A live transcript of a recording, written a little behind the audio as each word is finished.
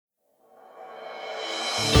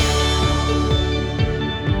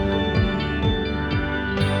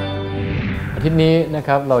อาทิตย์นี้นะค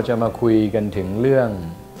รับเราจะมาคุยกันถึงเรื่อง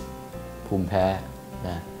ภูมิแพ้น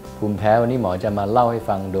ะภูมิแพ้วันนี้หมอจะมาเล่าให้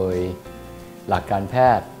ฟังโดยหลักการแพ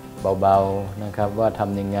ทย์เบาๆนะครับว่าท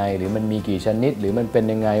ำยังไงหรือมันมีกี่ชนิดหรือมันเป็น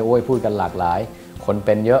ยังไงโอ้ยพูดกันหลากหลายคนเ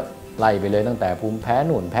ป็นเยอะไล่ไปเลยตั้งแต่ภูมิแพ้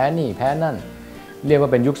นู่นแพ้นี่แพ้นั่นเรียกว่า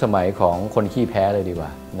เป็นยุคสมัยของคนขี้แพ้เลยดีกว่า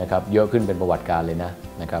นะครับเยอะขึ้นเป็นประวัติการเลย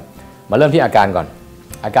นะครับมาเริ่มที่อาการก่อน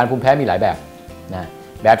อาการภูมิแพ้มีหลายแบบนะ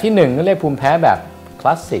แบบที่1ก็เรียกภูมิแพ้แบบคล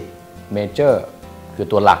าสสิกเมเจอร์คือ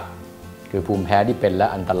ตัวหลักคือภูมิแพ้ที่เป็นและ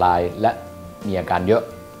อันตรายและมีอาการเยอะ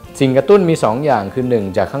สิ่งกระตุ้นมี2อย่างคือ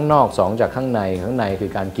1จากข้างนอก2จากข้างในคื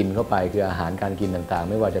อการกินเข้าไปคืออาหารการกินต่างๆ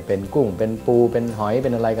ไม่ว่าจะเป็นกุ้งเป็นปูเป็นหอยเป็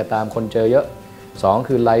นอะไรก็ตามคนเจอเยอะ2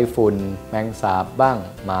คือไรฝุ่นแมงสาบบ้าง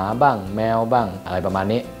หมาบ้างแมวบ้างอะไรประมาณ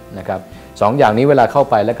นี้นะครับ2อย่างนี้เวลาเข้า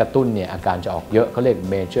ไปและกระตุ้นเนี่ยอาการจะออกเยอะเขาเรียก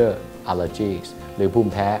major allergies หรือภู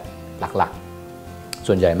มิแพ้หลักๆ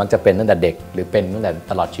ส่วนใหญ่มักจะเป็นตั้งแต่เด็กหรือเป็นตั้งแต่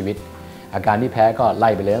ตลอดชีวิตอาการที่แพ้ก็ไล่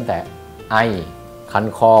ไปเลยตั้งแต่ไอคัน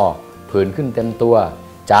คอผื่นขึ้นเต็มตัว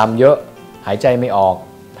จามเยอะหายใจไม่ออก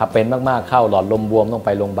ถ้าเป็นมากๆเข้าหลอดลมบวมต้องไป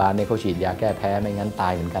โรงพยาบาลเนี่ยเขาฉีดยาแก้แพ้ไม่งั้นตา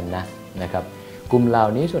ยเหมือนกันนะครับกลุ่มเหล่า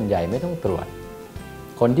นี้ส่วนใหญ่ไม่ต้องตรวจ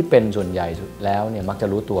คนที่เป็นส่วนใหญ่แล้วเนี่ยมักจะ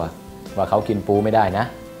รู้ตัวว่าเขากินปูไม่ได้นะ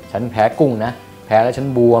ฉันแพ้กุ้งนะแพ้แล้วฉัน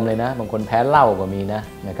บวมเลยนะบางคนแพ้เหล้าก็มี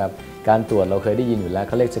นะครับการตรวจเราเคยได้ยินอยู่แล้วเ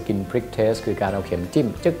ขาเรียกสกินพริกเทสคือการเอาเข็มจิ้ม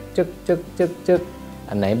จึ๊ก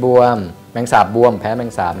อันไหนบวมแมงสาบบวมแพ้แม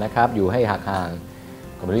งสาบนะครับอยู่ให้ห่าง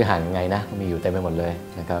ๆก็ไม่รู้ห่างยังไงนะมีอยู่เต็มไปหมดเลย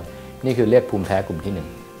นะครับนี่คือเรียกภูมิแพ้กลุ่มที่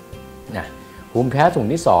1นะภูมิแพ้กลุ่ม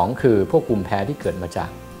ที่2คือพวกภูมิแพ้ที่เกิดมาจาก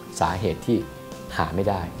สาเหตุที่หาไม่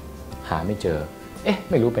ได้หาไม่เจอ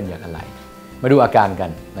ไม่รู้เป็นอย่างไรมาดูอาการกั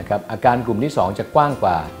นนะครับอาการกลุ่มที่2จะกว้างก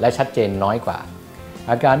ว่าและชัดเจนน้อยกว่า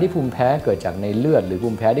อาการที่ภูมิแพ้เกิดจากในเลือดหรือภู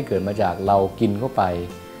มิแพ้ที่เกิดมาจากเรากินเข้าไป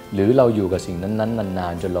หรือเราอยู่กับสิ่งนั้นๆนา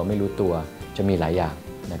นๆจนเราไม่รู้ตัวจะมีหลายอย่าง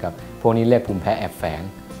นะครับพวกนี้เรียกภูมิแพ้แอบแฝง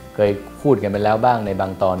เคยพูดกันไปแล้วบ้างในบา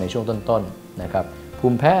งตอนในช่วงต้นๆนะครับภู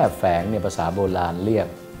มิแพ้แอบแฝงเนี่ยภาษาโบราณเรียก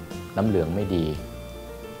น้ำเหลืองไม่ดี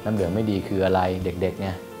น้ำเหลืองไม่ดีคืออะไรเด็กๆเ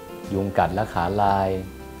นี่ยยุงกัดและขาลาย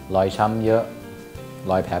รอยช้ำเยอะ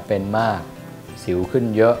รอยแผลเป็นมากสิวขึ้น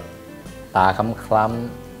เยอะตาคล้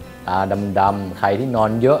ำๆตาดำๆใครที่นอ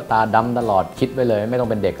นเยอะตาดำตลอดคิดไว้เลยไม่ต้อง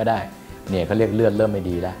เป็นเด็กก็ได้เนี่ยเขาเรียกเลือดเริ่มไม่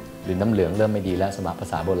ดีแล้วหรือน้ำเหลืองเริ่มไม่ดีแล้วสำหรับภา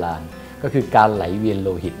ษาโบราณก็คือการไหลเวียนโล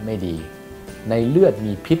หิตไม่ดีในเลือด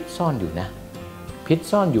มีพิษซ่อนอยู่นะพิษ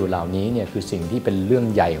ซ่อนอยู่เหล่านี้เนี่ยคือสิ่งที่เป็นเรื่อง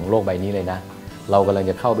ใหญ่ของโลกใบนี้เลยนะเรากำลัง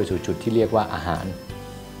จะเข้าไปสู่จุดที่เรียกว่าอาหาร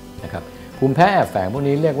นะครับภูมิแพ้แอบแฝงพวก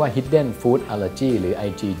นี้เรียกว่า hidden food allergy หรือ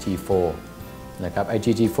IgG4 นะครับ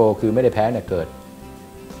IgG4 คือไม่ได้แพ้เนี่ยเกิด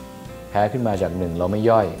แพ้ขึ้นมาจาก1เราไม่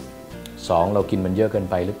ย่อย2เรากินมันเยอะเกิน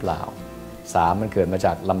ไปหรือเปล่า3มันเกิดมาจ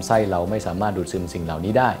ากลำไส้เราไม่สามารถดูดซึมสิ่งเหล่า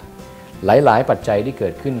นี้ได้หลายๆปัจจัยที่เกิ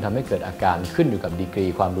ดขึ้นทำให้เกิดอาการขึ้นอยู่กับดีกรี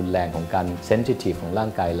ความรุนแรงของการเซนซิทีฟของร่า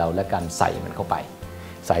งกายเราและการใส่มันเข้าไป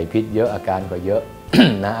ใส่พิษเยอะอาการก็เยอะ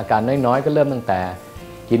นะอาการน้อยๆก็เริ่มตั้งแต่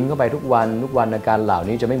กินเข้าไปทุกวันอาการเหล่า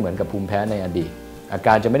นี้จะไม่เหมือนกับภูมิแพ้ในอดีตอาก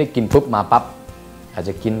ารจะไม่ได้กินปุ๊บมาปั๊บอาจจ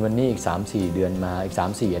ะกินวันนี้อีก 3-4 เดือนมาอีก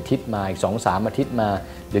 3-4 อาทิตย์มาอีก 2-3 อาทิตย์มา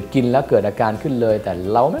หรือกินแล้วเกิดอาการขึ้นเลยแต่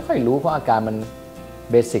เราไม่ค่อยรู้เพราะอาการมัน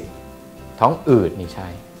เบสิกท้องอืดนี่ใช่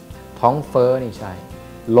ท้องเฟ้อนี่ใช่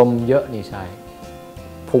ลมเยอะนี่ใช่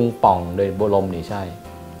พุงป่องโดยลมนี่ใช่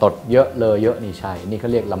ตดเยอะเลยเยอะนี่ใช่นี่เขา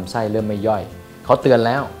เรียกลำไส้เริ่มไม่ย่อยเขาเตือนแ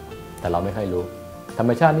ล้วแต่เราไม่ค่อยรู้ธรร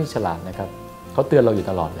มชาตินี่ฉลาดนะครับเขาเตือนเราอยู่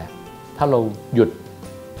ตลอดแหละถ้าเราหยุด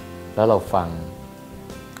แล้วเราฟัง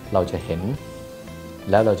เราจะเห็น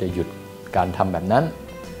แล้วเราจะหยุดการทำแบบนั้น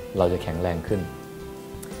เราจะแข็งแรงขึ้น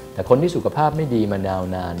แต่คนที่สุขภาพไม่ดีมาน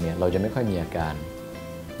านเนี่ยเราจะไม่ค่อยมีอาการ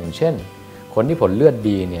อย่างเช่นคนที่ผลเลือด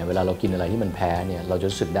ดีเนี่ยเวลาเรากินอะไรที่มันแพ้เนี่ยเราจะ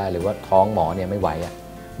รู้สึกได้เลยว่าท้องหมอเนี่ยไม่ไหว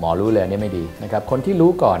หมอรู้เลยเนี่ยไม่ดีนะครับคนที่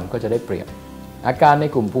รู้ก่อนก็จะได้เปรียบอาการใน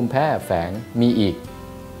กลุ่มภูมิแพ้แฝงมีอีก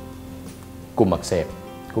กลุ่มอักเส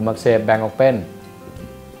บแบ่งออกเป็น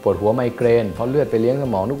ปวดหัวไมเกรนเพราะเลือดไปเลี้ยงส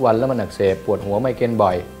มองทุกวันแล้วมันอักเสบปวดหัวไมเกรนบ่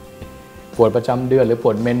อยปวดประจำเดือนหรือป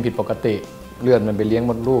วดเมนผิดปกติเลือดมันไปเลี้ยง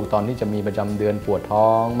มดลูกตอนที่จะมีประจำเดือนปวดท้อ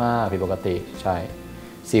งมากผิดปกติใช่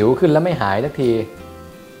สิวขึ้นแล้วไม่หายสักที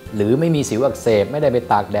หรือไม่มีสิวอักเสบไม่ได้ไป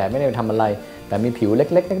ตากแดดไม่ได้ไปทำอะไรแต่มีผิวเ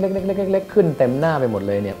ล็กๆขึ้นเต็มหน้าไปหมด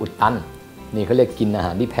เลยเนี่ยอุดตันนี่เขาเรียกกินอาห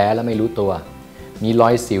ารที่แพ้แล้วไม่รู้ตัวมีรอ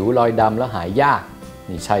ยสิวรอยดำแล้วหายยาก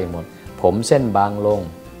นี่ใช่หมดผมเส้นบางลง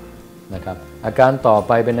นะครับอาการต่อไ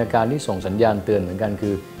ปเป็นอาการที่ส่งสัญญาณเตือนเหมือนกันคื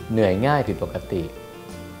อเหนื่อยง่ายผิดปกติ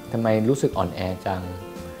ทำไมรู้สึกอ่อนแอจัง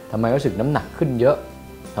ทำไมรู้สึกน้ำหนักขึ้นเยอะ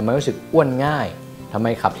ทำไมรู้สึกอ้วนง่ายทำไม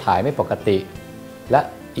ขับถ่ายไม่ปกติและ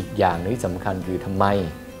อีกอย่างนึงที่สำคัญคือทำไม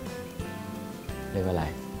เรียกว่าอะไร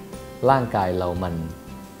ร่างกายเรามัน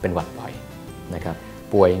เป็นหวัดบ่อยนะครับ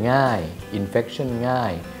ป่วยง่ายอินเฟคชันง่า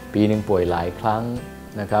ย ปีหนึ่งป่วยหลายครั้ง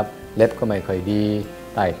นะครับเล็บก็ไม่ค่อยดี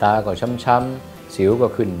ใต้ตาก็ช้ำๆสิวก็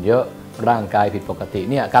ขึ้นเยอะร่างกายผิดปกติ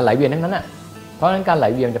เนี่ยการไหลเวียนทั้งนั้นอ่ะเพราะฉะนั้นการไหล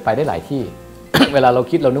เวียนจะไปได้หลายที่ เวลาเรา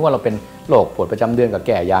คิดเรานึกว่าเราเป็นโรคปวดประจำเดือนก็แ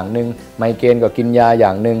ก่อย่างหนึ่งไมเกรนก็กินยาอย่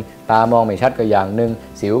างหนึ่งตามองไม่ชัดก็อย่างหนึ่ง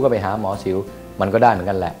สิวก็ไปหาหมอสิวมันก็ได้เหมือน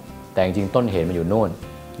กันแหละแต่จริงๆต้นเหตุมันอยู่โน่น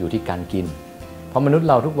อยู่ที่การกินเพราะมนุษย์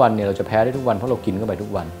เราทุกวันเนี่ยเราจะแพ้ได้ทุกวันเพราะเรากินเข้าไปทุก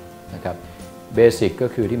วันนะครับเบสิกก็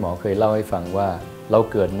คือที่หมอเคยเล่าให้ฟังว่าเรา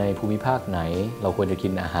เกิดในภูมิภาคไหนเราควรจะกิ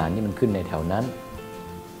นอาหารที่มันขึ้นในแถวนั้น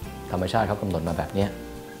ธรรมชาติเขากำหนดมาแบบนี้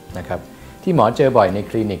นะครับที่หมอเจอบ่อยใน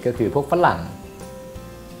คลินิกก็คือพวกฝรั่ง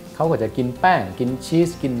เขาก็จะกินแป้งกินชีส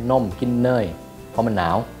กินนมกินเนยเพราะมันหนา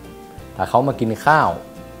วถ้าเขามากินข้าว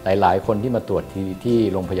หลายๆคนที่มาตรวจที่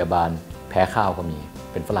โรงพยาบาลแพ้ข้าวก็มี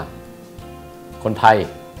เป็นฝรั่งคนไทย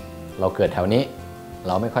เราเกิดแถวนี้เ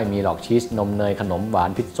ราไม่ค่อยมีหรอกชีสนมเนยขนมหวาน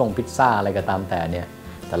พิซซ่าอะไรก็ตามแต่เนี่ย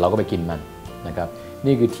แต่เราก็ไปกินมันนะครับ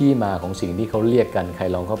นี่คือที่มาของสิ่งที่เขาเรียกกันใคร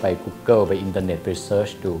ลองเข้าไป Google ไปอินเทอร์เน็ตไปเซิร์ช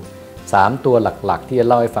ดู3ตัวหลักๆที่จะ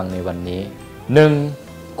เล่าให้ฟังในวันนี้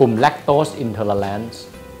 1. กลุ่ม lactose intolerance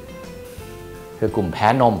คือกลุ่มแพ้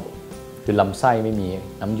นมคือลำไส้ไม่มี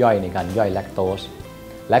น้ำย่อยในการย่อยแลคโตส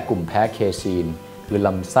และกลุ่มแพ้เคซีนคือล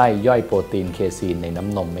ำไส้ย่อยโปรตีนเคซีนในน้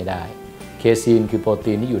ำนมไม่ได้เคซีนคือโปร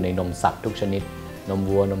ตีนที่อยู่ในนมสัตว์ทุกชนิดนม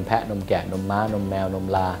วัวนมแพะนมแกะนมม้านมแมวนม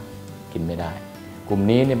ลากินไม่ได้กลุ่ม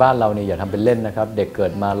นี้ในบ้านเราเนี่ยอย่าทำเป็นเล่นนะครับเด็กเกิ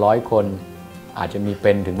ดมา100 คนอาจจะมีเ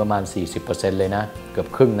ป็นถึงประมาณ 40% เลยนะเกือบ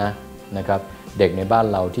ครึ่งนะครับเด็กในบ้าน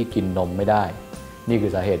เราที่กินนมไม่ได้นี่คื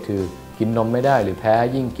อสาเหตุคือกินนมไม่ได้หรือแพ้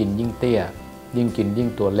ยิ่งกินยิ่งเตี้ยยิ่งกินยิ่ง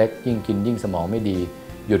ตัวเล็กยิ่งกินยิ่งสมองไม่ดี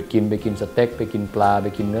หยุดกินไปกินสเต็กไปกินปลาไป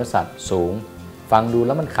กินเนื้อสัตว์สูงฟังดูแ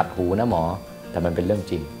ล้วมันขัดหูนะหมอแต่มันเป็นเรื่อง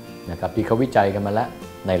จริงนะครับที่เขาวิจัยกันมาแล้ว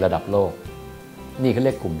ในระดับโลกนี่เขาเ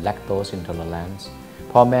รียกกลุ่ม lactose intolerance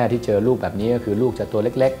พ่อแม่ที่เจอลูกแบบนี้ก็คือลูกจะตัว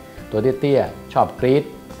เล็กๆตัวเตี้ยๆชอบกรีด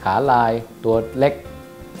ขาลายตัวเล็ก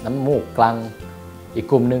น้ำมูกกลางอีก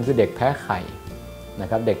กลุ่มหนึ่งคือเด็กแพ้ไข่นะ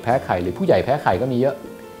ครับเด็กแพ้ไข่หรือผู้ใหญ่แพ้ไข่ก็มีเยอะ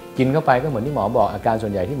กินเข้าไปก็เหมือนที่หมอบอกอาการส่ว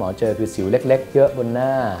นใหญ่ที่หมอเจอคือสิวเล็กๆเยอะบนหน้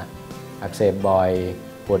าอักเสบบ่อย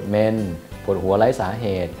ปวดเมนปวดหัวไร้สาเห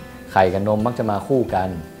ตุไข่กับนมมักจะมาคู่กัน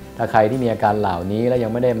ถ้าใครที่มีอาการเหล่านี้แล้วยั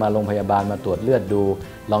งไม่ได้มาโรงพยาบาลมาตรวจเลือดดู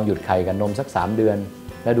ลองหยุดไข่กับนมสัก3 เดือน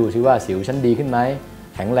แล้วดูซิว่าสิวฉันดีขึ้นไหม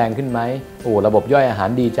แข็งแรงขึ้นไหมโอ้ระบบย่อยอาหาร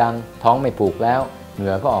ดีจังท้องไม่ผูกแล้วเห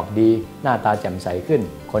งื่อก็ออกดีหน้าตาแจ่มใสขึ้น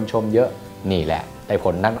คนชมเยอะนี่แหละได้ผ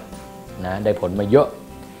ลนะได้ผลมาเยอะ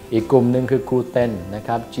อีกกลุ่มหนึ่งคือกลูเตนนะค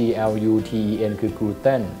รับ GLUTEN คือกลูเต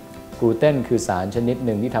นคือสารชนิดห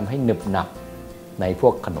นึ่งที่ทำให้หนึบหนับในพว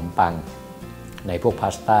กขนมปังในพวกพา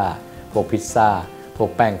สต้าพวกพิซซ่าพวก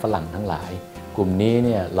แป้งฝรั่งทั้งหลายกลุ่มนี้เ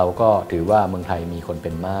นี่ยเราก็ถือว่าเมืองไทยมีคนเ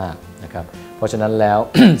ป็นมากนะครับเพราะฉะนั้นแล้ว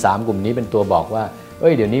 3 กลุ่มนี้เป็นตัวบอกว่า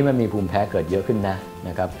เดี๋ยวนี้มันมีภูมิแพ้เกิดเยอะขึ้นน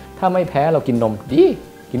ะครับถ้าไม่แพ้เรากินนมดี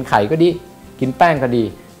กินไข่ก็ดีกินแป้งก็ดี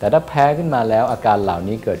แต่ถ้าแพ้ขึ้นมาแล้วอาการเหล่า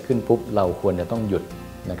นี้เกิดขึ้นปุ๊บเราควรจะต้องหยุด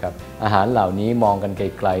นะครับอาหารเหล่านี้มองกันไ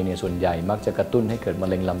กลๆเนี่ยส่วนใหญ่มักจะกระตุ้นให้เกิดมะ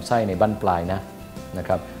เร็งลำไส้ในบั้นปลายนะค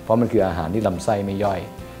รับเพราะมันคืออาหารที่ลำไส้ไม่ย่อย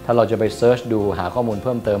ถ้าเราจะไปเซิร์ชดูหาข้อมูลเ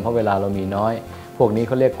พิ่มเติมเพราะเวลาเรามีน้อยพวกนี้เ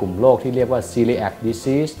ขาเรียกกลุ่มโรคที่เรียกว่า celiac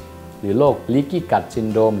disease หรือโรค leaky gut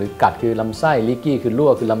syndrome หรือกัดคือลำไส้ leaky คือรั่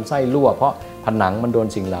วคือลำไส้รั่วเพราะผนังมันโดน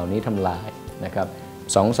สิ่งเหล่านี้ทำลายนะครับ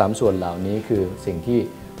2-3 ส่วนเหล่านี้คือสิ่งที่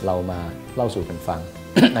เรามาเล่าสู่กันฟัง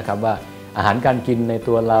นะครับว่าอาหารการกินใน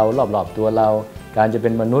ตัวเรารอบๆตัวเราการจะเป็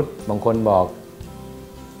นมนุษย์บางคนบอก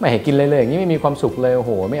ไม่ให้กินเลยอย่างนี้ไม่มีความสุขเลยโอ้โ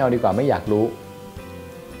หไม่เอาดีกว่าไม่อยากรู้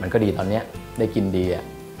มันก็ดีตอนนี้ได้กินดี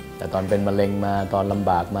แต่ตอนเป็นมะเร็งมาตอนลำ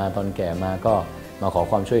บากมาตอนแก่มาก็มาขอ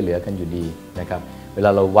ความช่วยเหลือกันอยู่ดีนะครับเวลา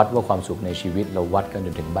เราวัดว่าความสุขในชีวิตเราวัดกันจ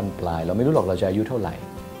นถึงบั้นปลายเราไม่รู้หรอกเราจะอายุเท่าไหร่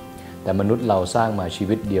แต่มนุษย์เราสร้างมาชี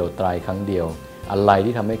วิตเดียวตายครั้งเดียวอะไร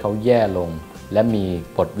ที่ทำให้เขาแย่ลงและมี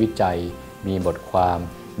บทวิจัยมีบทความ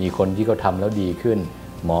มีคนที่เขาทำแล้วดีขึ้น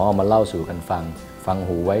หมอเอามาเล่าสู่กันฟัง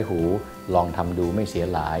หูไว้หูลองทำดูไม่เสีย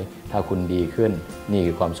หลายถ้าคุณดีขึ้นนี่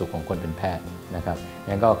คือความสุขของคนเป็นแพทย์นะครับ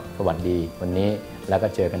งั้นก็สวัสดีวันนี้แล้วก็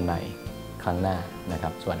เจอกันใหม่ครั้งหน้านะครั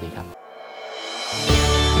บสวัสดีครับ